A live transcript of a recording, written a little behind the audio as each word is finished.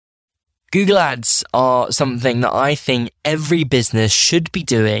Google Ads are something that I think every business should be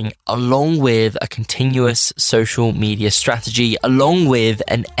doing, along with a continuous social media strategy, along with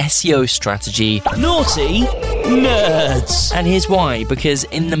an SEO strategy. Naughty Nerds! And here's why. Because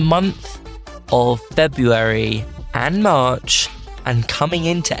in the month of February and March, and coming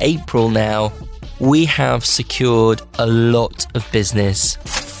into April now, we have secured a lot of business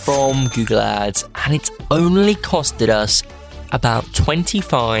from Google Ads, and it's only costed us about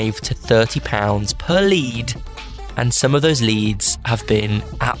 £25 to £30 per lead, and some of those leads have been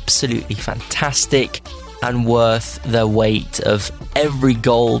absolutely fantastic and worth their weight of every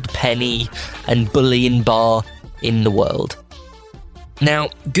gold penny and bullion bar in the world. Now,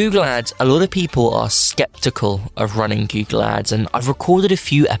 Google Ads, a lot of people are skeptical of running Google Ads, and I've recorded a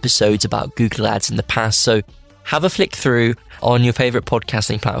few episodes about Google Ads in the past, so have a flick through on your favourite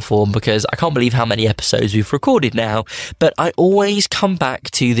podcasting platform, because I can't believe how many episodes we've recorded now, but I always come back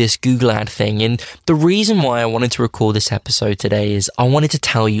to this Google Ad thing, and the reason why I wanted to record this episode today is I wanted to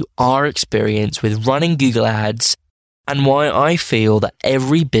tell you our experience with running Google Ads and why I feel that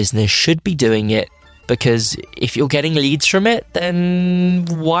every business should be doing it, because if you're getting leads from it, then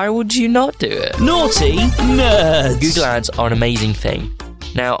why would you not do it? Naughty Nerds! Google Ads are an amazing thing.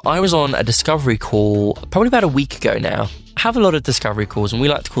 Now, I was on a discovery call probably about a week ago now. I have a lot of discovery calls, and we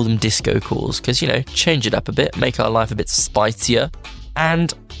like to call them disco calls because, change it up a bit, make our life a bit spicier.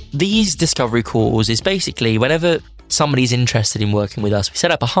 And these discovery calls is basically whenever somebody's interested in working with us, we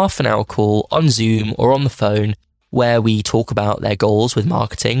set up a half an hour call on Zoom or on the phone where we talk about their goals with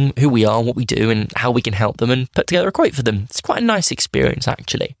marketing, who we are, what we do, and how we can help them, and put together a quote for them. It's quite a nice experience,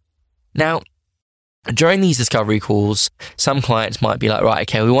 actually. Now, during these discovery calls, some clients might be like, right,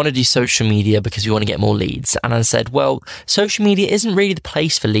 okay, we want to do social media because we want to get more leads. And I said, well, social media isn't really the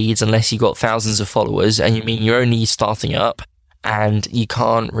place for leads unless you've got thousands of followers and you mean you're only starting up and you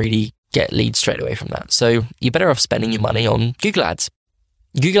can't really get leads straight away from that. So you're better off spending your money on Google Ads.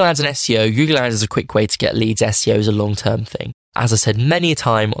 Google Ads and SEO. Google Ads is a quick way to get leads. SEO is a long-term thing. As I said many a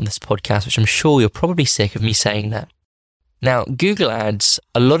time on this podcast, which I'm sure you're probably sick of me saying that. Now, Google Ads,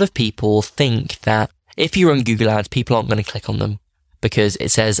 a lot of people think that if you run Google Ads, people aren't going to click on them because it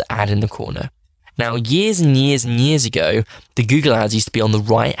says ad in the corner. Now, years and years and years ago, the Google Ads used to be on the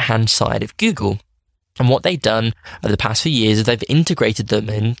right-hand side of Google. And what they've done over the past few years is they've integrated them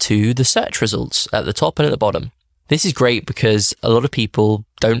into the search results at the top and at the bottom. This is great because a lot of people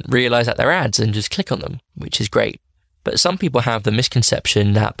don't realize that they're ads and just click on them, which is great. But some people have the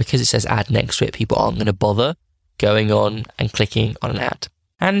misconception that because it says ad next to it, people aren't going to bother going on and clicking on an ad.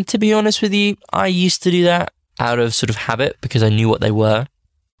 And to be honest with you, I used to do that out of sort of habit because I knew what they were.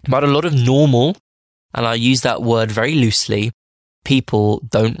 But a lot of normal, and I use that word very loosely, people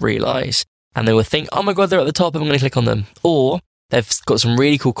don't realize. And they will think, oh my God, they're at the top, I'm going to click on them. Or they've got some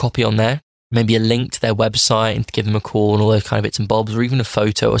really cool copy on there, maybe a link to their website and to give them a call and all those kind of bits and bobs, or even a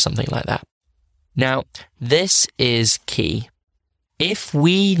photo or something like that. Now, this is key. If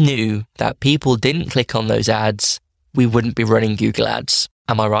we knew that people didn't click on those ads, we wouldn't be running Google Ads.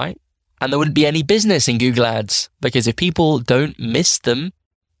 Am I right? And there wouldn't be any business in Google Ads, because if people don't miss them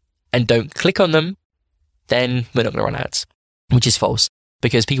and don't click on them, then we're not going to run ads, which is false,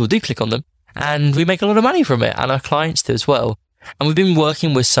 because people do click on them and we make a lot of money from it, and our clients do as well. And we've been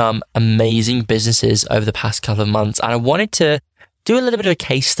working with some amazing businesses over the past couple of months, and I wanted to do a little bit of a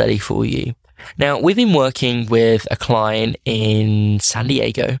case study for you. Now, we've been working with a client in San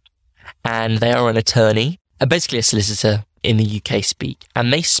Diego, and they are an attorney, basically a solicitor in the UK speak,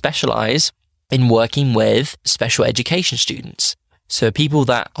 and they specialize in working with special education students. So people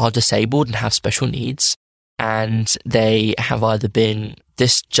that are disabled and have special needs, and they have either been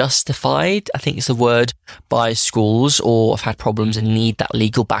disjustified, I think is the word, by schools, or have had problems and need that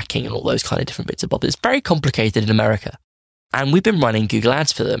legal backing and all those kind of different bits and bobs. It's very complicated in America. And we've been running Google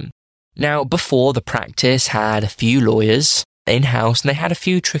Ads for them. Now, before, the practice had a few lawyers in-house, and they had a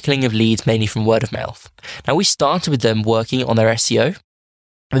few trickling of leads, mainly from word of mouth. Now, we started with them working on their SEO.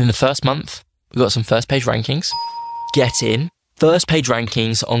 Within the first month, we got some first page rankings. Get in. First page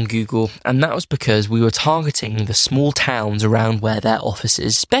rankings on Google, and that was because we were targeting the small towns around where their office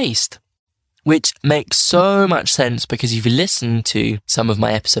is based, which makes so much sense because if you listen to some of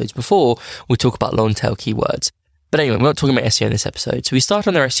my episodes before, we talk about long tail keywords. But anyway, we're not talking about SEO in this episode. So we started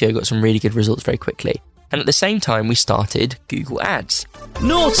on their SEO, got some really good results very quickly. And at the same time, we started Google Ads.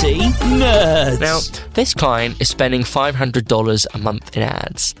 Naughty Nerds! Now, this client is spending $500 a month in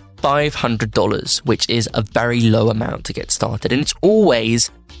ads. $500, which is a very low amount to get started. And it's always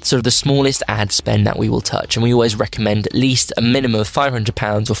sort of the smallest ad spend that we will touch. And we always recommend at least a minimum of £500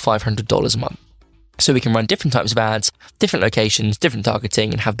 or $500 a month. So we can run different types of ads, different locations, different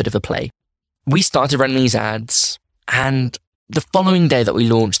targeting, and have a bit of a play. we started running these ads, and the following day that we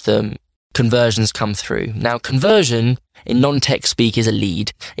launched them, conversions come through. Now, conversion in non-tech speak is a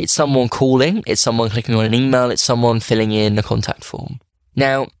lead. It's someone calling, it's someone clicking on an email, it's someone filling in a contact form.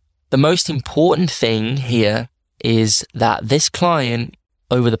 Now, the most important thing here is that this client,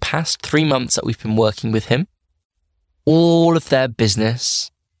 over the past 3 months that we've been working with him, all of their business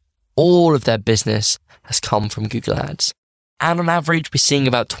has come from Google Ads. And on average, we're seeing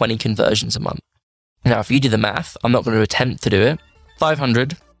about 20 conversions a month. Now, if you do the math, I'm not going to attempt to do it.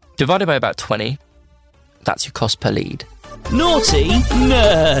 500 divided by about 20, that's your cost per lead. Naughty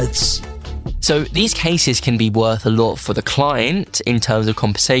Nerds. So these cases can be worth a lot for the client in terms of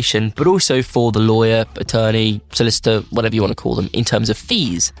compensation, but also for the lawyer, attorney, solicitor, whatever you want to call them, in terms of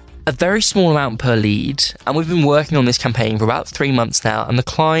fees. A very small amount per lead, and we've been working on this campaign for about 3 months now, and the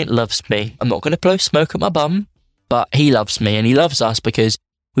client loves me. I'm not going to blow smoke up my bum, but he loves me and he loves us because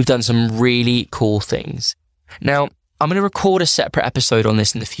we've done some really cool things. Now, I'm going to record a separate episode on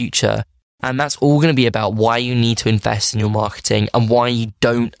this in the future, and that's all going to be about why you need to invest in your marketing and why you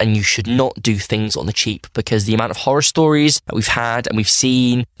don't and you should not do things on the cheap, because the amount of horror stories that we've had and we've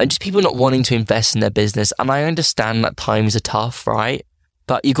seen and just people not wanting to invest in their business. And I understand that times are tough, right?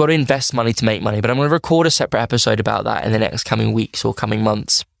 But you've got to invest money to make money. But I'm going to record a separate episode about that in the next coming weeks or coming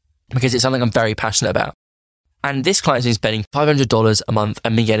months because it's something I'm very passionate about. And this client's been spending $500 a month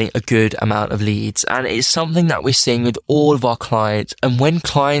and been getting a good amount of leads. And it's something that we're seeing with all of our clients. And when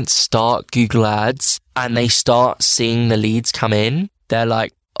clients start Google Ads and they start seeing the leads come in, they're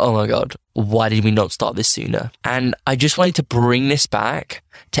like, oh my God, why did we not start this sooner? And I just wanted to bring this back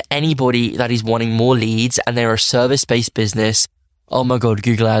to anybody that is wanting more leads and they're a service-based business. Oh my God,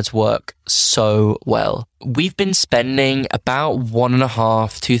 Google Ads work so well. We've been spending about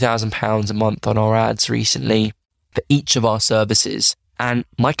 £1,500–2,000 a month on our ads recently for each of our services. And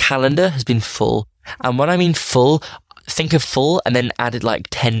my calendar has been full. And when I mean full, think of full and then added like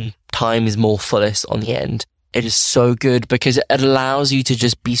 10 times more fullest on the end. It is so good because it allows you to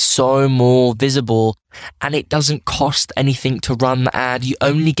just be so more visible and it doesn't cost anything to run the ad. You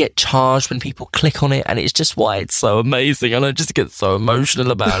only get charged when people click on it, and it's just why it's so amazing. And I just get so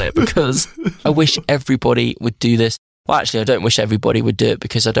emotional about it because I wish everybody would do this. Well, actually, I don't wish everybody would do it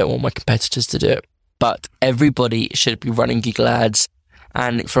because I don't want my competitors to do it. But everybody should be running Google Ads.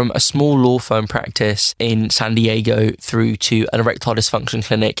 And from a small law firm practice in San Diego through to an erectile dysfunction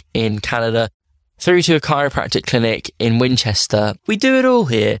clinic in Canada, through to a chiropractic clinic in Winchester. We do it all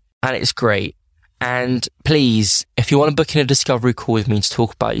here and it's great. And please, if you want to book in a discovery call with me to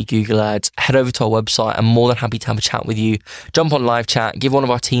talk about your Google Ads, head over to our website. I'm more than happy to have a chat with you. Jump on live chat, give one of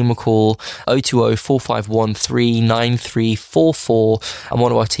our team a call, 020-451-39344, and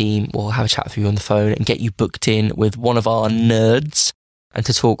one of our team will have a chat with you on the phone and get you booked in with one of our nerds and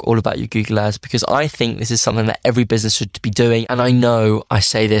to talk all about your Google Ads, because I think this is something that every business should be doing. And I know I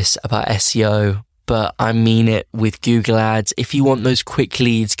say this about SEO, but I mean it with Google Ads. If you want those quick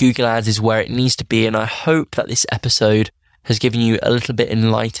leads, Google Ads is where it needs to be. And I hope that this episode has given you a little bit of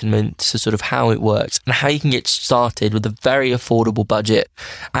enlightenment to sort of how it works and how you can get started with a very affordable budget.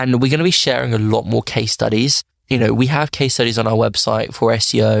 And we're going to be sharing a lot more case studies. You know, we have case studies on our website for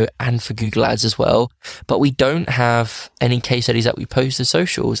SEO and for Google Ads as well, but we don't have any case studies that we post to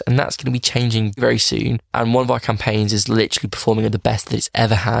socials, and that's going to be changing very soon. And one of our campaigns is literally performing at the best that it's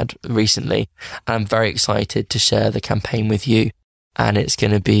ever had recently. And I'm very excited to share the campaign with you. And it's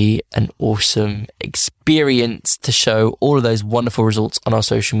going to be an awesome experience to show all of those wonderful results on our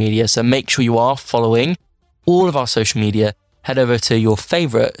social media. So make sure you are following all of our social media. Head over to your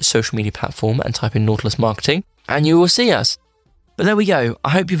favorite social media platform and type in Nautilus Marketing and you will see us. But there we go. I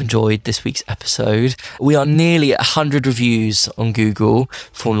hope you've enjoyed this week's episode. We are nearly at 100 reviews on Google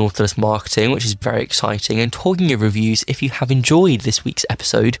for Nautilus Marketing, which is very exciting. And talking of reviews, if you have enjoyed this week's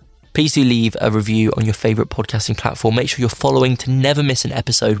episode, please do leave a review on your favorite podcasting platform. Make sure you're following to never miss an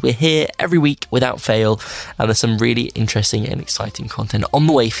episode. We're here every week without fail, and there's some really interesting and exciting content on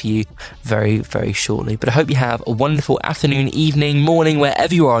the way for you very, very shortly. But I hope you have a wonderful afternoon, evening, morning,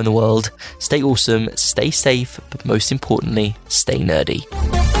 wherever you are in the world. Stay awesome, stay safe, but most importantly, stay nerdy.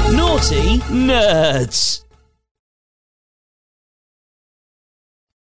 Naughty Nerds.